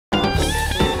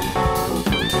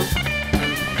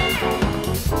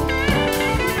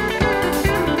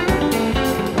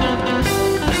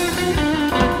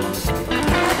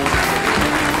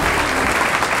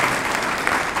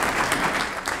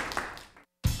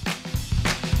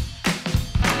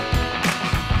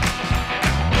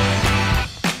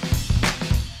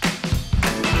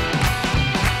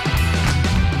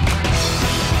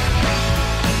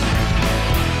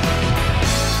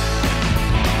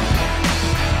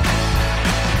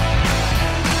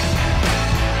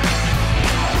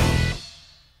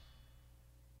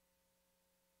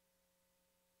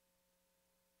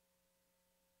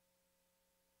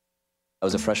I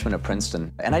was a freshman at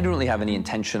Princeton, and I didn't really have any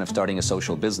intention of starting a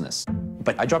social business.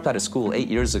 But I dropped out of school 8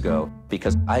 years ago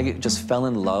because I just fell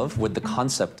in love with the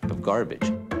concept of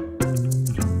garbage.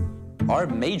 Our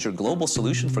major global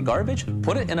solution for garbage,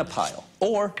 put it in a pile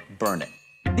or burn it.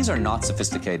 These are not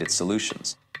sophisticated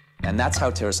solutions. And that's how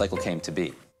TerraCycle came to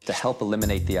be, to help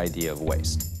eliminate the idea of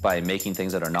waste by making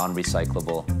things that are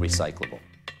non-recyclable, recyclable.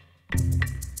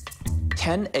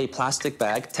 Can a plastic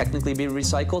bag technically be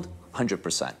recycled?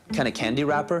 100%. Can a candy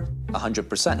wrapper?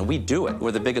 100%. And we do it.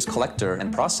 We're the biggest collector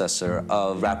and processor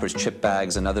of wrappers, chip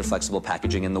bags, and other flexible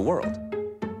packaging in the world.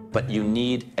 But you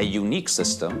need a unique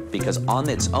system because on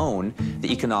its own,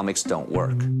 the economics don't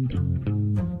work.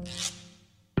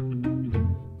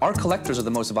 Our collectors are the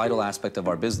most vital aspect of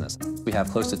our business. We have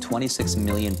close to 26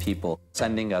 million people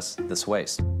sending us this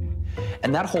waste.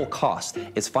 And that whole cost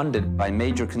is funded by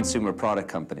major consumer product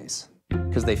companies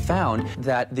because they found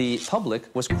that the public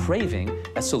was craving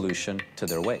a solution to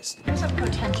their waste. There's a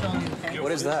potential new thing.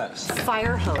 What is that?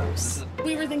 Fire hose.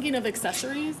 We were thinking of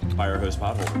accessories. Fire hose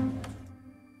pothole.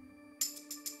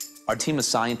 Our team of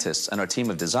scientists and our team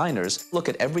of designers look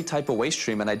at every type of waste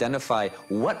stream and identify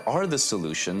what are the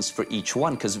solutions for each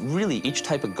one, because really each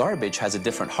type of garbage has a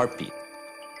different heartbeat.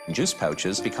 Juice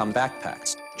pouches become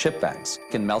backpacks. Chip bags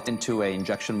can melt into an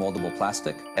injection moldable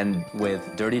plastic, and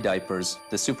with dirty diapers,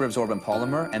 the superabsorbent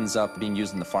polymer ends up being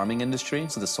used in the farming industry,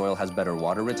 so the soil has better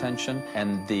water retention,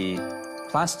 and the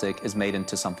plastic is made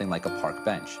into something like a park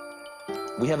bench.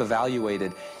 We have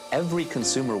evaluated every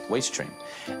consumer waste stream,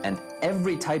 and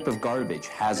every type of garbage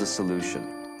has a solution.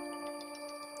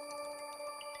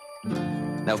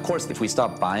 Now, of course, if we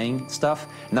stopped buying stuff,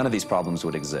 none of these problems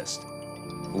would exist.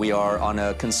 We are on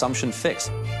a consumption fix.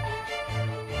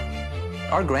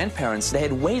 Our grandparents, they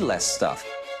had way less stuff.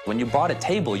 When you bought a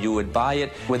table, you would buy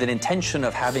it with an intention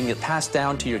of having it passed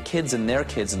down to your kids and their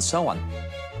kids and so on.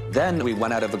 Then we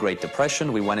went out of a Great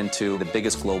Depression, we went into the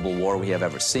biggest global war we have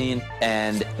ever seen,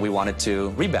 and we wanted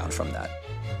to rebound from that.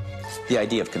 The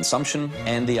idea of consumption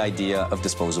and the idea of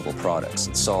disposable products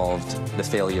solved the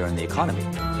failure in the economy.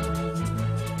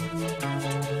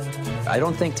 I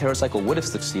don't think TerraCycle would have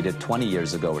succeeded 20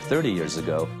 years ago or 30 years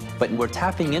ago, but we're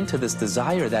tapping into this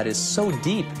desire that is so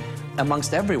deep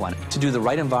amongst everyone to do the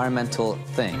right environmental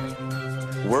thing.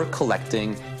 We're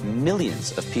collecting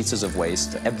millions of pieces of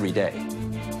waste every day.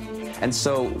 And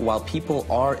so while people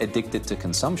are addicted to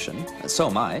consumption, so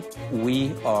am I,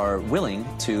 we are willing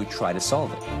to try to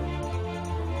solve it.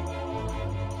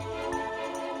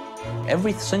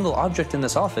 Every single object in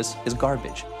this office is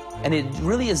garbage. And it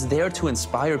really is there to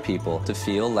inspire people to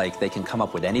feel like they can come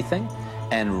up with anything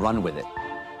and run with it.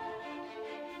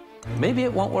 Maybe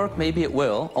it won't work, maybe it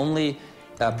will. Only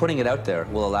putting it out there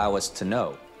will allow us to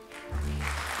know.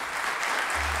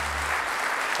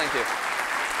 Thank you.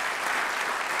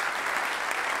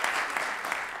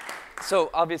 So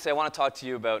obviously I want to talk to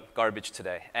you about garbage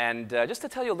today. And just to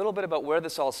tell you a little bit about where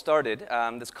this all started,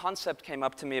 this concept came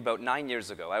up to me about 9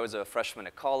 years ago. I was a freshman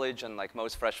at college, and like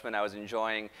most freshmen, I was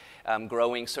enjoying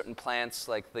growing certain plants,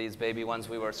 like these baby ones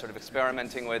we were sort of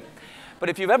experimenting with. But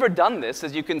if you've ever done this,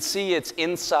 as you can see, it's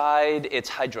inside, it's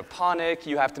hydroponic,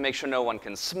 you have to make sure no one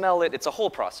can smell it, it's a whole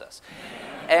process.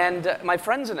 And my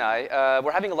friends and I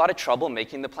were having a lot of trouble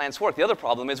making the plants work. The other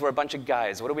problem is we're a bunch of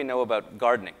guys. What do we know about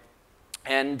gardening?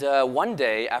 And one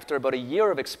day, after about a year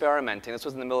of experimenting, this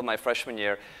was in the middle of my freshman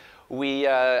year,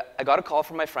 I got a call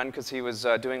from my friend because he was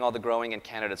doing all the growing in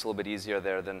Canada. It's a little bit easier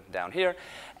there than down here.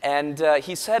 And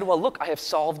he said, well, look, I have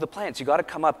solved the plants. You got to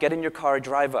come up, get in your car,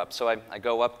 drive up. So I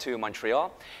go up to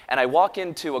Montreal, and I walk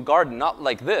into a garden, not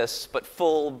like this, but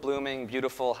full, blooming,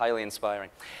 beautiful, highly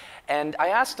inspiring. And I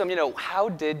asked him, how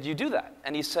did you do that?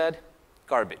 And he said,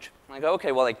 garbage. And I go,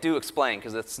 okay, well, do explain,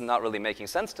 because it's not really making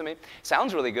sense to me.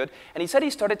 Sounds really good. And he said he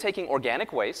started taking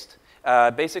organic waste,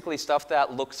 basically stuff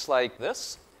that looks like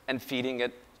this, and feeding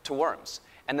it to worms.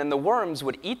 And then the worms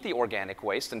would eat the organic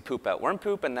waste and poop out worm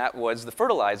poop, and that was the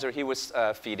fertilizer he was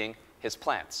feeding his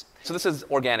plants. So this is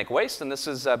organic waste, and this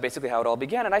is basically how it all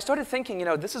began. And I started thinking,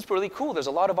 this is really cool. There's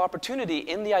a lot of opportunity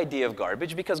in the idea of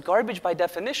garbage, because garbage, by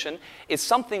definition, is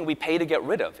something we pay to get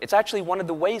rid of. It's actually one of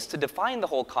the ways to define the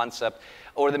whole concept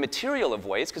or the material of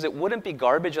waste, because it wouldn't be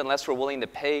garbage unless we're willing to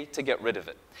pay to get rid of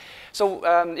it. So,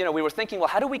 we were thinking, well,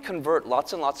 how do we convert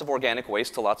lots and lots of organic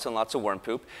waste to lots and lots of worm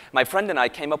poop? My friend and I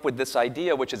came up with this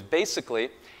idea, which is basically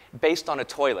based on a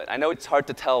toilet. I know it's hard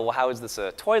to tell, well, how is this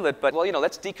a toilet? But, well,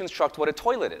 let's deconstruct what a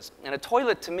toilet is. And a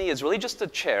toilet, to me, is really just a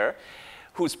chair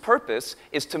whose purpose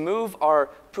is to move our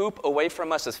poop away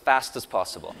from us as fast as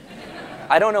possible.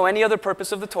 I don't know any other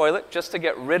purpose of the toilet, just to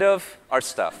get rid of our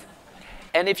stuff.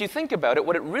 And if you think about it,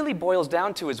 what it really boils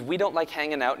down to is we don't like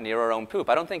hanging out near our own poop.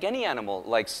 I don't think any animal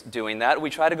likes doing that. We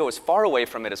try to go as far away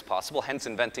from it as possible, hence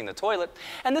inventing the toilet.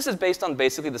 And this is based on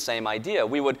basically the same idea.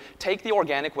 We would take the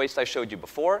organic waste I showed you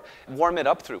before, warm it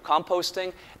up through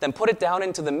composting, then put it down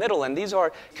into the middle. And these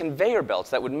are conveyor belts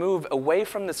that would move away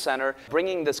from the center,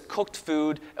 bringing this cooked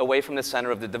food away from the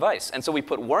center of the device. And so we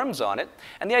put worms on it.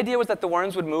 And the idea was that the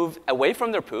worms would move away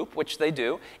from their poop, which they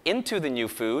do, into the new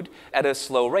food at a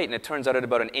slow rate. And it turns out at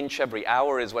about an inch every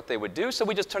hour is what they would do. So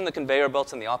we just turned the conveyor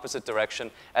belts in the opposite direction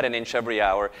at an inch every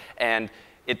hour. And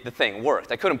the thing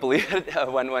worked. I couldn't believe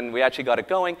it when we actually got it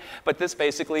going. But this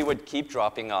basically would keep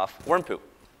dropping off worm poop.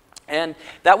 And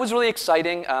that was really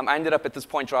exciting. I ended up at this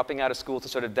point dropping out of school to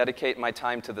sort of dedicate my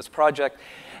time to this project.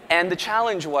 And the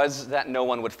challenge was that no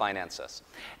one would finance us.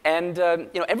 And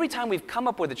every time we've come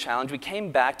up with a challenge, we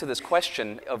came back to this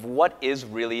question of what is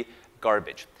really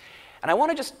garbage. And I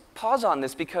want to just pause on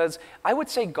this because I would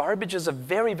say garbage is a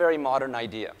very, very modern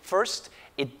idea. First,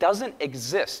 it doesn't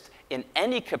exist in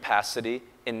any capacity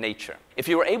in nature. If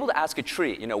you were able to ask a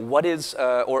tree, what is,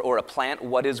 or a plant,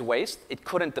 what is waste, it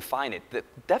couldn't define it. The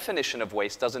definition of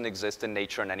waste doesn't exist in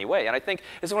nature in any way. And I think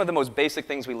this is one of the most basic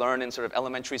things we learn in sort of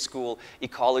elementary school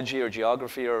ecology or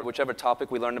geography or whichever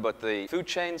topic we learn about the food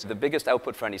chains. The biggest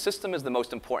output for any system is the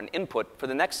most important input for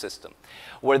the next system.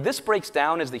 Where this breaks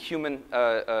down is the human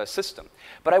system.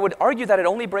 But I would argue that it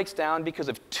only breaks down because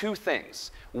of two things.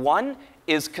 One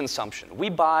is consumption. We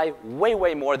buy way,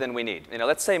 way more than we need.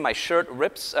 Let's say my shirt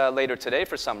rips later today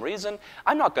for some reason.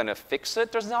 I'm not going to fix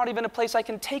it. There's not even a place I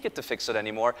can take it to fix it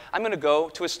anymore. I'm going to go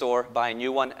to a store, buy a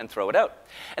new one, and throw it out.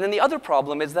 And then the other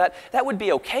problem is that that would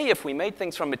be okay if we made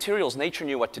things from materials nature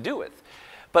knew what to do with.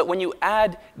 But when you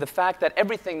add the fact that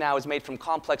everything now is made from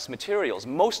complex materials,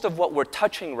 most of what we're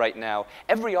touching right now,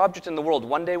 every object in the world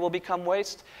one day will become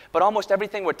waste, but almost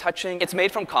everything we're touching, it's made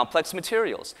from complex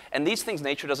materials. And these things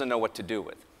nature doesn't know what to do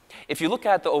with. If you look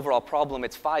at the overall problem,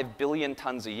 it's 5 billion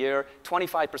tons a year,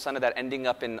 25% of that ending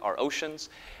up in our oceans.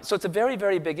 So it's a very,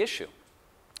 very big issue.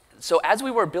 So as we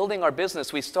were building our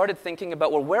business, we started thinking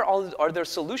about, well, where are there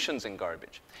solutions in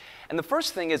garbage? And the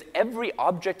first thing is every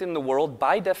object in the world,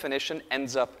 by definition,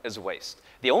 ends up as waste.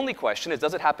 The only question is,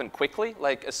 does it happen quickly?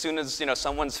 Like as soon as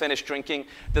someone's finished drinking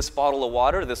this bottle of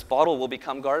water, this bottle will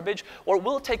become garbage? Or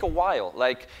will it take a while?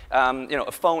 Like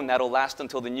a phone that'll last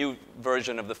until the new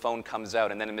version of the phone comes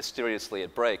out and then mysteriously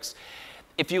it breaks.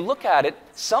 If you look at it,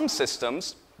 some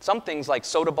systems, some things like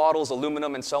soda bottles,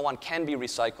 aluminum, and so on can be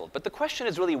recycled. But the question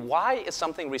is really, why is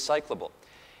something recyclable?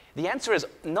 The answer is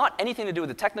not anything to do with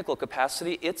the technical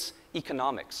capacity, it's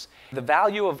economics. The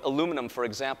value of aluminum, for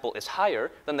example, is higher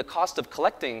than the cost of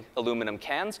collecting aluminum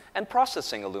cans and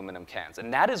processing aluminum cans.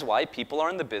 And that is why people are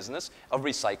in the business of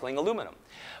recycling aluminum.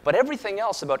 But everything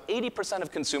else, about 80%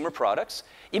 of consumer products,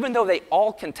 even though they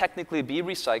all can technically be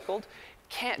recycled,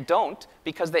 don't,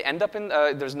 because they end up in,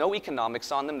 there's no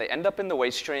economics on them, they end up in the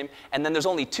waste stream, and then there's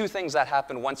only two things that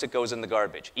happen once it goes in the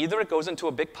garbage. Either it goes into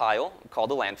a big pile, called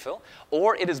a landfill,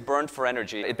 or it is burned for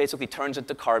energy. It basically turns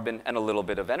into carbon and a little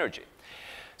bit of energy.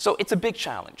 So it's a big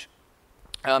challenge.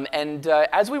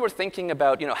 As we were thinking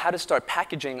about how to start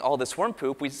packaging all this worm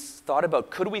poop, we thought about,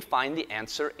 could we find the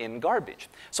answer in garbage?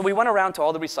 So we went around to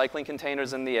all the recycling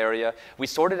containers in the area. We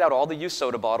sorted out all the used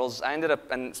soda bottles. I ended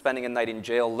up spending a night in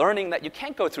jail learning that you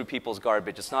can't go through people's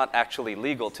garbage. It's not actually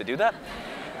legal to do that.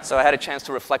 So I had a chance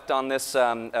to reflect on this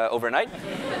overnight.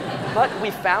 But we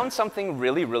found something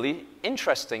really, really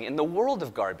interesting in the world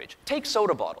of garbage. Take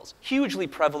soda bottles, hugely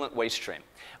prevalent waste stream.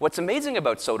 What's amazing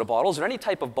about soda bottles, or any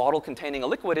type of bottle containing a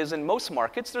liquid, is in most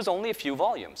markets there's only a few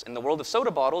volumes. In the world of soda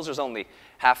bottles, there's only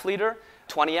half liter,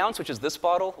 20 ounce, which is this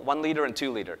bottle, 1 liter, and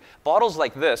 2 liter. Bottles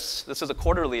like this is a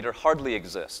quarter liter, hardly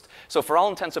exist. So for all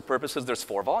intents and purposes, there's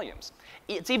 4 volumes.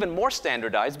 It's even more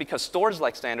standardized because stores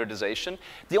like standardization.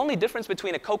 The only difference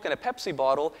between a Coke and a Pepsi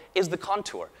bottle is the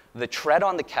contour. The tread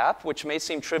on the cap, which may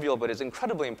seem trivial but is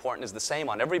incredibly important, is the same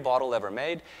on every bottle ever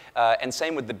made, and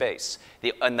same with the base.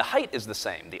 And the height is the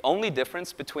same. The only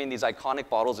difference between these iconic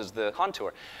bottles is the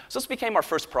contour. So this became our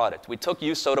first product. We took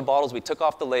used soda bottles, we took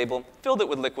off the label, filled it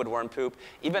with liquid worm poop,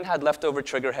 even had leftover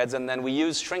trigger heads, and then we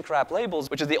used shrink wrap labels,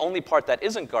 which is the only part that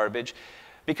isn't garbage,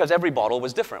 because every bottle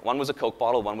was different. One was a Coke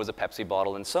bottle, one was a Pepsi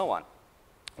bottle, and so on.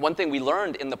 One thing we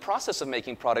learned in the process of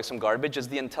making products from garbage is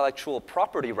the intellectual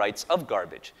property rights of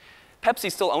garbage.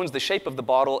 Pepsi still owns the shape of the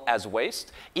bottle as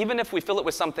waste. Even if we fill it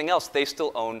with something else, they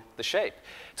still own the shape.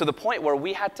 To the point where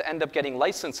we had to end up getting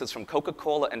licenses from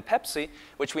Coca-Cola and Pepsi,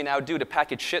 which we now do to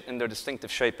package shit in their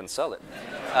distinctive shape and sell it.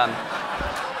 And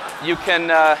you can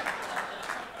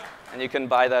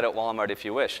buy that at Walmart if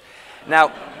you wish.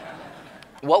 Now,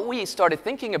 what we started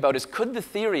thinking about is, could the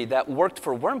theory that worked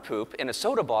for worm poop in a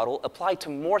soda bottle apply to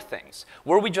more things?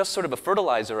 Were we just sort of a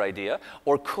fertilizer idea,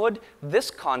 or could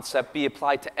this concept be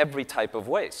applied to every type of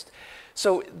waste?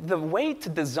 So the way to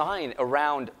design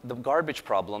around the garbage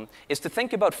problem is to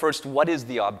think about first, what is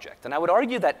the object? And I would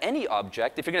argue that any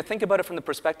object, if you're going to think about it from the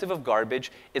perspective of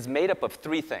garbage, is made up of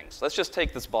three things. Let's just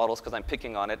take this bottle, because I'm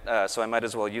picking on it, so I might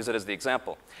as well use it as the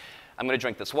example. I'm going to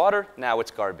drink this water, now it's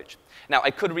garbage. Now,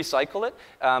 I could recycle it,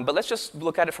 but let's just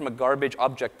look at it from a garbage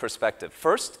object perspective.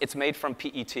 First, it's made from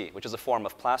PET, which is a form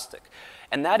of plastic.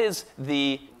 And that is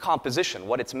the composition,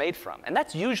 what it's made from. And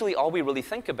that's usually all we really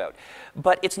think about.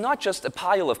 But it's not just a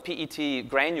pile of PET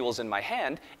granules in my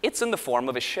hand, it's in the form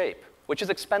of a shape, which is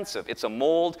expensive. It's a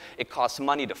mold, it costs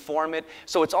money to form it.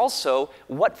 So it's also,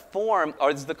 what form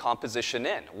is the composition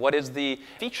in? What is the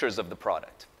features of the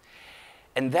product?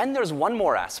 And then there's one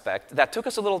more aspect that took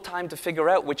us a little time to figure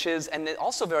out, which is, and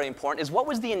also very important, is what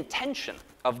was the intention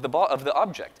of the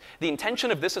object? The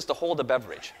intention of this is to hold a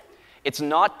beverage. It's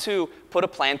not to put a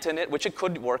plant in it, which it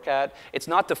could work at. It's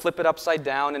not to flip it upside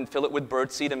down and fill it with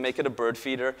birdseed and make it a bird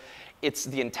feeder.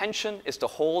 The intention is to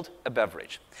hold a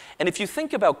beverage. And if you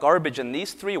think about garbage in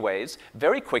these three ways,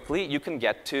 very quickly you can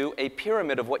get to a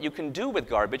pyramid of what you can do with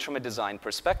garbage from a design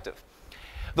perspective.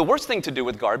 The worst thing to do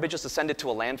with garbage is to send it to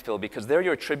a landfill, because there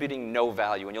you're attributing no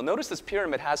value. And you'll notice this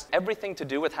pyramid has everything to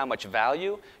do with how much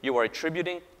value you are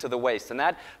attributing to the waste. And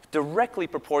that directly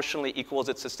proportionally equals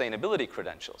its sustainability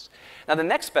credentials. Now, the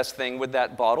next best thing with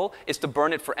that bottle is to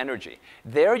burn it for energy.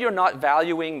 There you're not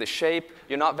valuing the shape,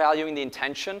 you're not valuing the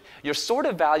intention. You're sort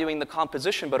of valuing the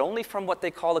composition, but only from what they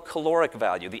call a caloric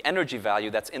value, the energy value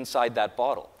that's inside that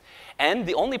bottle. And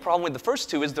the only problem with the first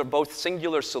two is they're both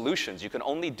singular solutions. You can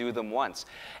only do them once.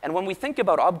 And when we think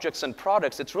about objects and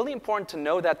products, it's really important to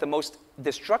know that the most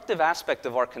destructive aspect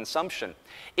of our consumption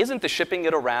isn't the shipping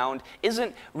it around,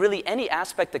 isn't really any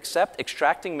aspect except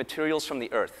extracting materials from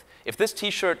the earth. If this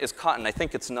t-shirt is cotton, I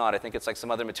think it's not, I think it's like some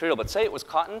other material, but say it was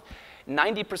cotton,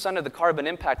 90% of the carbon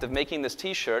impact of making this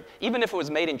t-shirt, even if it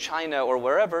was made in China or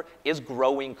wherever, is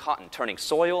growing cotton, turning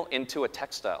soil into a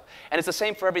textile. And it's the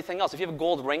same for everything else. If you have a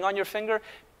gold ring on your finger,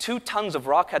 2 tons of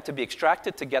rock had to be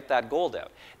extracted to get that gold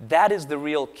out. That is the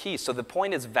real key. So the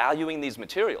point is valuing these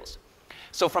materials.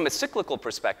 So from a cyclical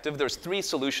perspective, there's 3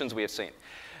 solutions we have seen.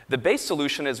 The base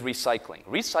solution is recycling.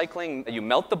 Recycling, you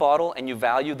melt the bottle and you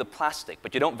value the plastic,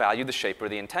 but you don't value the shape or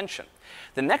the intention.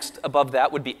 The next above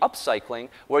that would be upcycling,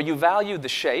 where you value the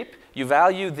shape, you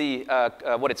value the,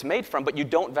 what it's made from, but you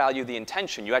don't value the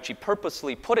intention. You actually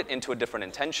purposely put it into a different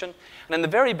intention. And then the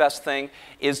very best thing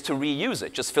is to reuse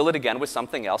it. Just fill it again with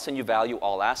something else and you value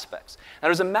all aspects. Now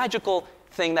there's a magical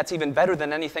thing that's even better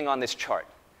than anything on this chart.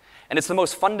 And it's the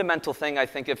most fundamental thing, I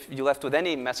think, if you left with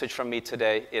any message from me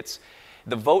today, it's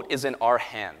the vote is in our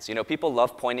hands. You know, people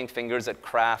love pointing fingers at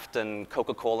Kraft and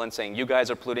Coca-Cola and saying, you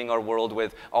guys are polluting our world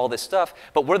with all this stuff,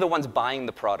 but we're the ones buying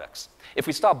the products. If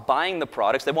we stop buying the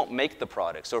products, they won't make the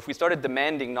products. Or if we started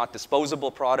demanding not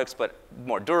disposable products, but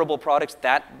more durable products,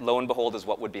 that, lo and behold, is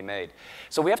what would be made.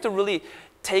 So we have to really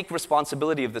take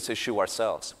responsibility of this issue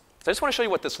ourselves. So I just want to show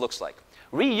you what this looks like.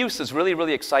 Reuse is really,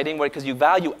 really exciting because you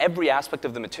value every aspect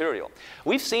of the material.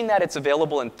 We've seen that it's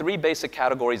available in 3 basic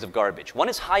categories of garbage. One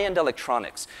is high-end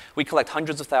electronics. We collect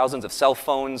hundreds of thousands of cell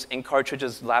phones, ink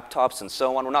cartridges, laptops, and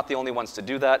so on. We're not the only ones to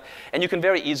do that. And you can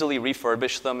very easily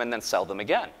refurbish them and then sell them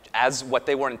again as what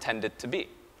they were intended to be.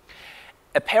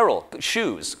 Apparel,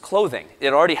 shoes, clothing.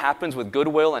 It already happens with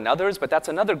Goodwill and others, but that's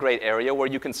another great area where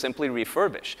you can simply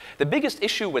refurbish. The biggest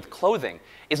issue with clothing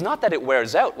is not that it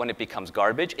wears out when it becomes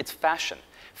garbage, it's fashion.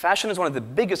 Fashion is one of the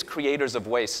biggest creators of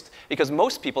waste because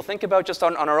most people, think about just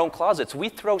on our own closets, we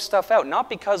throw stuff out not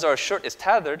because our shirt is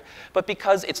tattered, but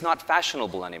because it's not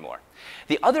fashionable anymore.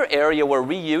 The other area where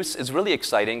reuse is really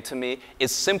exciting to me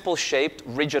is simple-shaped,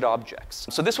 rigid objects.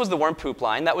 So this was the worm poop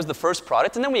line. That was the first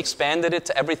product, and then we expanded it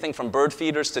to everything from bird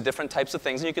feeders to different types of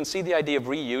things, and you can see the idea of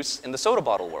reuse in the soda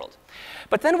bottle world.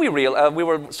 But then we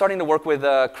were starting to work with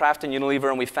Kraft and Unilever,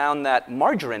 and we found that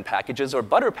margarine packages or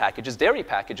butter packages, dairy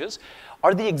packages,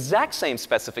 are the exact same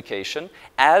specification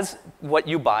as what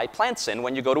you buy plants in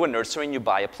when you go to a nursery and you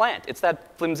buy a plant. It's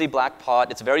that flimsy black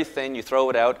pot. It's very thin. You throw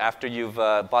it out after you've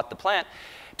bought the plant.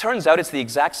 Turns out it's the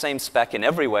exact same spec in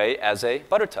every way as a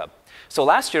butter tub. So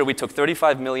last year we took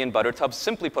 35 million butter tubs,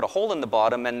 simply put a hole in the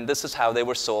bottom, and this is how they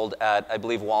were sold at, I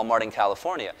believe, Walmart in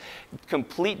California.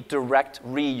 Complete direct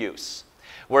reuse.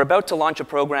 We're about to launch a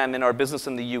program in our business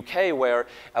in the UK where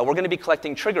we're going to be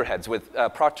collecting trigger heads with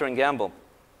Procter & Gamble.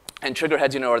 And trigger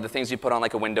heads, are the things you put on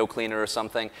like a window cleaner or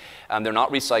something. They're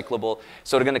not recyclable.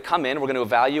 So they're going to come in. We're going to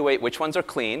evaluate which ones are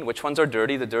clean, which ones are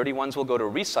dirty. The dirty ones will go to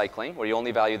recycling, where you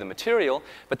only value the material.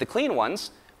 But the clean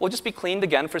ones will just be cleaned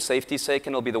again for safety's sake,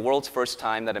 and it'll be the world's first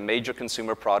time that a major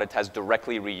consumer product has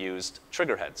directly reused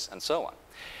trigger heads, and so on.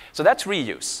 So that's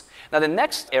reuse. Now, the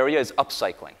next area is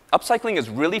upcycling. Upcycling is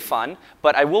really fun,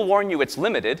 but I will warn you it's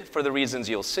limited for the reasons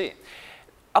you'll see.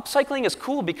 Upcycling is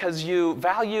cool because you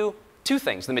value two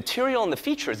things, the material and the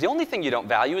features. The only thing you don't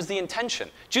value is the intention.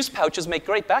 Juice pouches make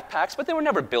great backpacks, but they were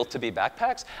never built to be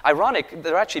backpacks. Ironic,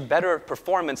 they're actually better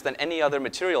performance than any other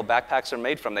material backpacks are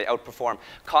made from. They outperform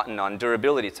cotton on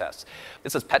durability tests.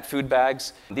 This is pet food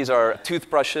bags. These are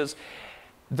toothbrushes.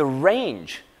 The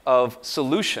range of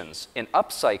solutions in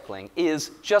upcycling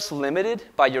is just limited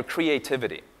by your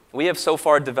creativity. We have so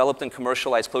far developed and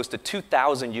commercialized close to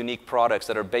 2,000 unique products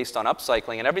that are based on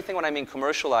upcycling, and everything when I mean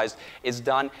commercialized is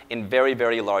done in very,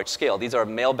 very large scale. These are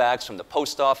mail bags from the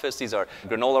post office, these are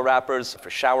granola wrappers for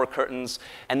shower curtains,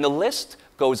 and the list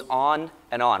goes on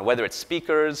and on, whether it's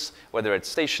speakers, whether it's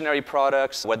stationary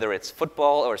products, whether it's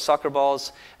football or soccer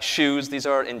balls, shoes. These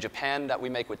are in Japan that we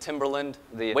make with Timberland,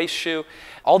 the waist shoe,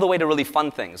 all the way to really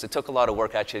fun things. It took a lot of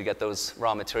work actually to get those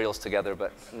raw materials together,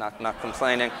 but not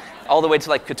complaining. All the way to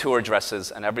like couture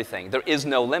dresses and everything. There is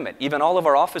no limit. Even all of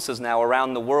our offices now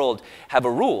around the world have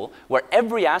a rule where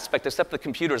every aspect except the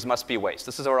computers must be waste.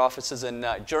 This is our offices in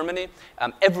Germany.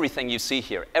 Everything you see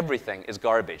here, everything is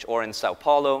garbage. Or in Sao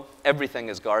Paulo, everything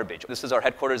is garbage. This is our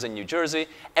headquarters in New Jersey.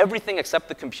 Everything except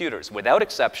the computers, without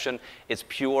exception, is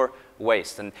pure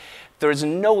waste. And there's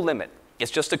no limit.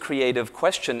 It's just a creative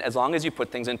question as long as you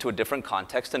put things into a different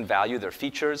context and value their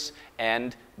features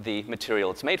and the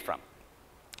material it's made from.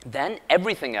 Then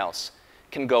everything else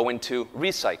can go into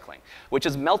recycling, which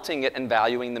is melting it and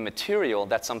valuing the material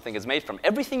that something is made from.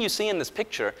 Everything you see in this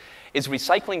picture is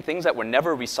recycling things that were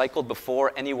never recycled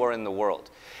before anywhere in the world.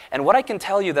 And what I can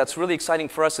tell you that's really exciting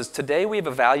for us is today we have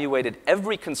evaluated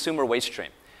every consumer waste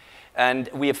stream. And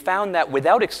we have found that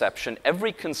without exception,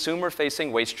 every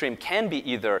consumer-facing waste stream can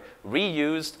be either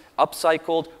reused,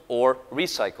 upcycled, or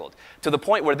recycled. To the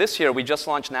point where this year we just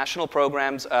launched national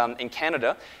programs in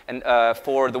Canada and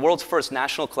for the world's first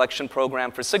national collection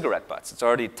program for cigarette butts. It's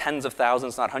already tens of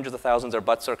thousands, not hundreds of thousands, of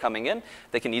butts are coming in.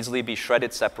 They can easily be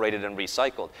shredded, separated, and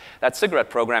recycled. That cigarette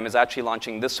program is actually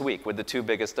launching this week with the two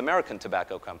biggest American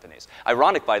tobacco companies.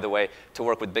 Ironic, by the way, to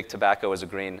work with big tobacco as a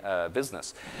green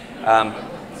business.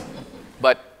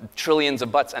 But trillions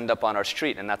of butts end up on our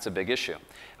street, and that's a big issue.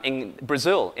 In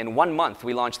Brazil, in 1 month,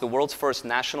 we launched the world's first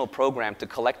national program to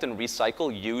collect and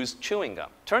recycle used chewing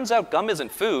gum. Turns out gum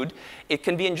isn't food. It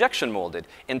can be injection molded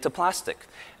into plastic.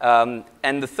 And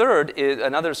the third,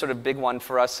 another sort of big one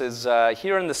for us is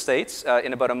here in the States,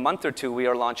 in about a month or two, we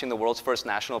are launching the world's first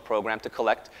national program to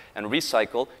collect and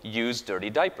recycle used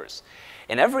dirty diapers.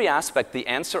 In every aspect, the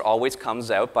answer always comes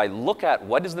out by look at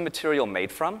what is the material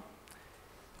made from,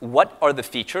 what are the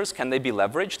features, can they be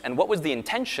leveraged, and what was the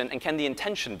intention, and can the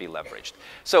intention be leveraged?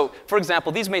 So, for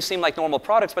example, these may seem like normal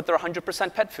products, but they're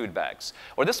 100% pet food bags.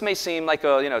 Or this may seem like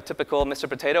a typical Mr.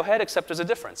 Potato Head, except there's a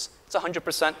difference. It's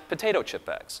 100% potato chip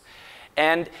bags.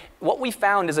 And what we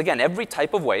found is, again, every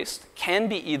type of waste can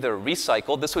be either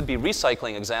recycled, this would be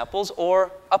recycling examples,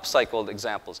 or upcycled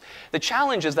examples. The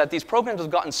challenge is that these programs have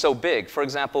gotten so big. For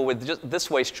example, with just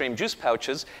this waste stream, juice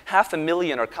pouches,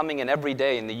 500,000 are coming in every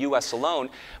day in the US alone,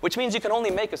 which means you can only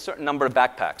make a certain number of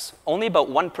backpacks. Only about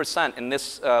 1% in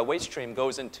this waste stream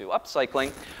goes into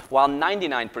upcycling, while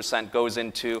 99% goes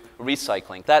into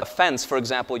recycling. That fence, for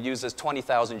example, uses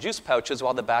 20,000 juice pouches,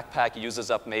 while the backpack uses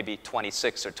up maybe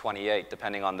 26 or 28,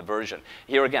 depending on the version.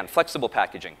 Here again, flexible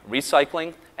packaging,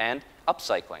 recycling and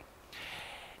upcycling.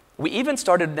 We even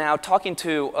started now talking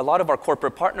to a lot of our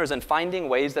corporate partners and finding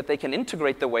ways that they can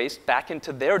integrate the waste back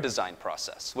into their design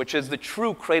process, which is the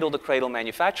true cradle-to-cradle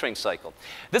manufacturing cycle.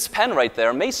 This pen right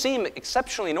there may seem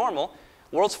exceptionally normal.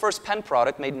 World's first pen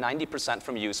product made 90%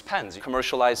 from used pens,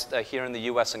 commercialized here in the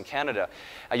US and Canada.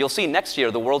 You'll see next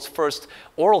year the world's first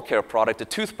oral care product, a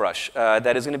toothbrush,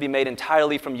 that is going to be made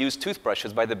entirely from used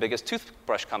toothbrushes by the biggest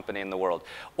toothbrush company in the world.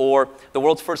 Or the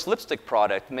world's first lipstick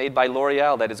product made by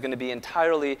L'Oreal that is going to be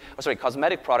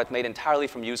cosmetic product made entirely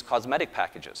from used cosmetic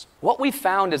packages. What we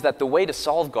found is that the way to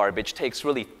solve garbage takes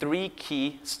really 3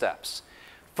 key steps.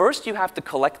 First, you have to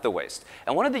collect the waste.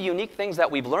 And one of the unique things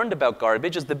that we've learned about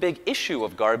garbage is the big issue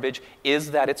of garbage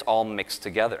is that it's all mixed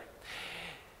together.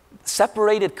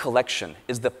 Separated collection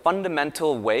is the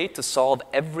fundamental way to solve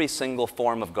every single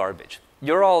form of garbage.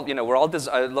 You're all, we're all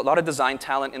a lot of design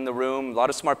talent in the room, a lot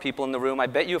of smart people in the room. I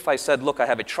bet you if I said, look, I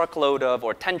have a truckload of,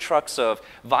 or 10 trucks of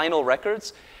vinyl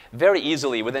records, Very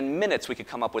easily, within minutes, we could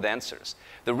come up with answers.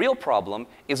 The real problem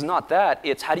is not that,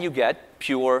 it's how do you get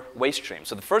pure waste streams?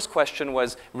 So the first question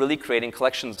was really creating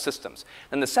collection systems.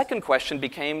 Then the second question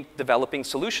became developing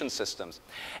solution systems.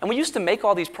 And we used to make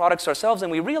all these products ourselves,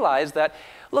 and we realized that,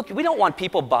 look, we don't want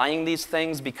people buying these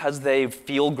things because they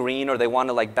feel green or they want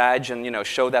to like badge and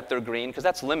show that they're green, because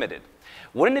that's limited.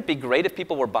 Wouldn't it be great if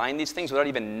people were buying these things without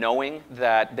even knowing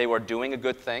that they were doing a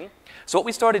good thing? So what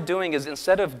we started doing is,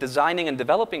 instead of designing and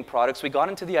developing products, we got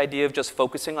into the idea of just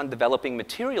focusing on developing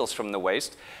materials from the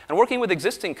waste and working with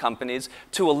existing companies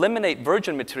to eliminate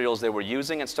virgin materials they were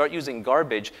using and start using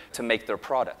garbage to make their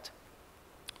product.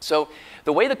 So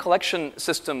the way the collection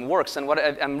system works, and what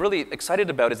I'm really excited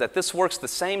about, is that this works the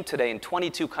same today in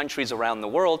 22 countries around the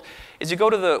world, is you go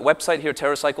to the website here,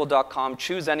 TerraCycle.com,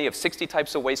 choose any of 60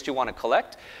 types of waste you want to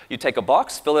collect. You take a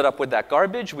box, fill it up with that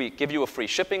garbage. We give you a free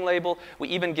shipping label. We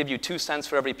even give you 2 cents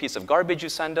for every piece of garbage you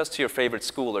send us to your favorite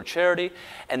school or charity.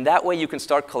 And that way you can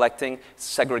start collecting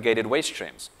segregated waste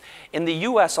streams. In the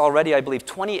US already, I believe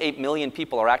 28 million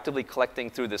people are actively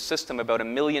collecting through this system about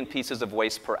 1 million pieces of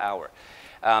waste per hour.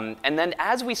 And then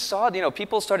as we saw,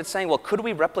 people started saying, well, could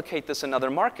we replicate this in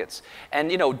other markets? And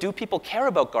do people care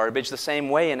about garbage the same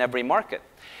way in every market?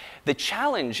 The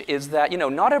challenge is that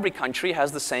not every country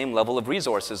has the same level of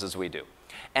resources as we do.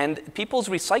 And people's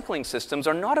recycling systems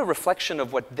are not a reflection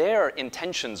of what their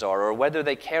intentions are or whether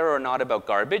they care or not about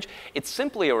garbage. It's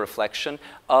simply a reflection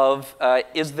of,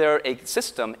 is there a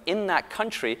system in that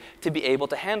country to be able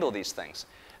to handle these things?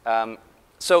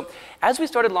 So as we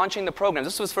started launching the program,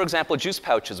 this was, for example, juice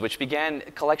pouches, which began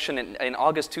collection in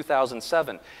August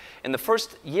 2007. In the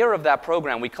first year of that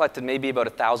program, we collected maybe about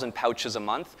 1,000 pouches a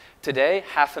month. Today,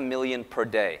 500,000 per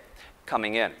day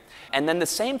coming in. And then the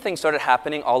same thing started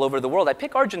happening all over the world. I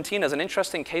pick Argentina as an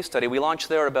interesting case study. We launched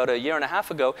there about 1.5 years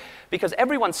ago because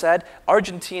everyone said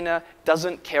Argentina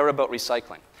doesn't care about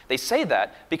recycling. They say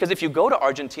that because if you go to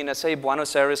Argentina, say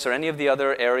Buenos Aires or any of the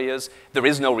other areas, there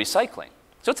is no recycling.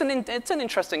 So it's an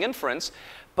interesting inference,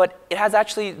 but it has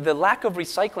actually, the lack of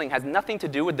recycling has nothing to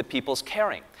do with the people's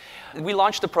caring. We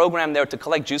launched a program there to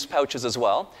collect juice pouches as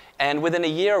well, and within a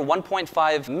year,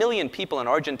 1.5 million people in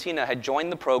Argentina had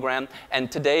joined the program,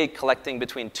 and today collecting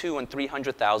between 200,000 and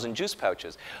 300,000 juice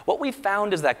pouches. What we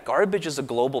found is that garbage is a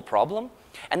global problem,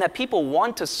 and that people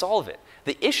want to solve it.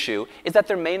 The issue is that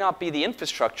there may not be the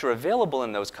infrastructure available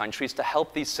in those countries to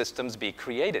help these systems be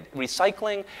created.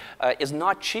 Recycling is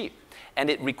not cheap. And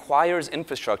it requires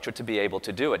infrastructure to be able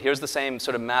to do it. Here's the same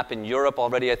sort of map in Europe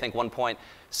already. I think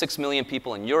 1.6 million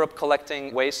people in Europe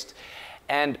collecting waste.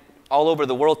 And all over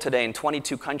the world today, in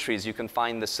 22 countries, you can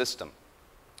find the system.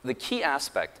 The key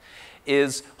aspect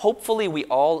is hopefully we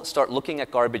all start looking at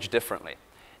garbage differently.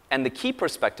 And the key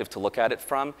perspective to look at it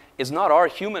from is not our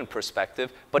human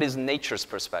perspective, but is nature's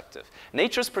perspective.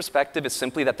 Nature's perspective is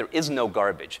simply that there is no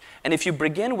garbage. And if you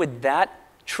begin with that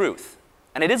truth,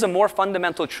 and it is a more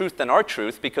fundamental truth than our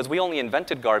truth, because we only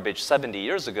invented garbage 70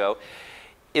 years ago,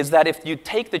 is that if you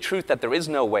take the truth that there is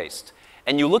no waste,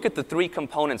 and you look at the 3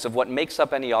 components of what makes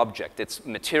up any object, its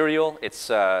material, its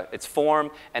form,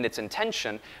 and its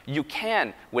intention, you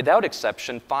can, without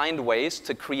exception, find ways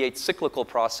to create cyclical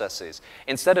processes.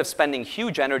 Instead of spending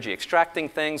huge energy extracting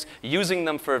things, using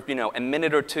them for a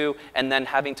minute or 2, and then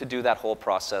having to do that whole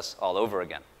process all over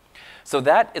again. So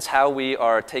that is how we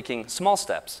are taking small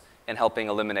steps in helping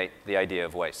eliminate the idea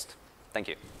of waste. Thank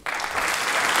you.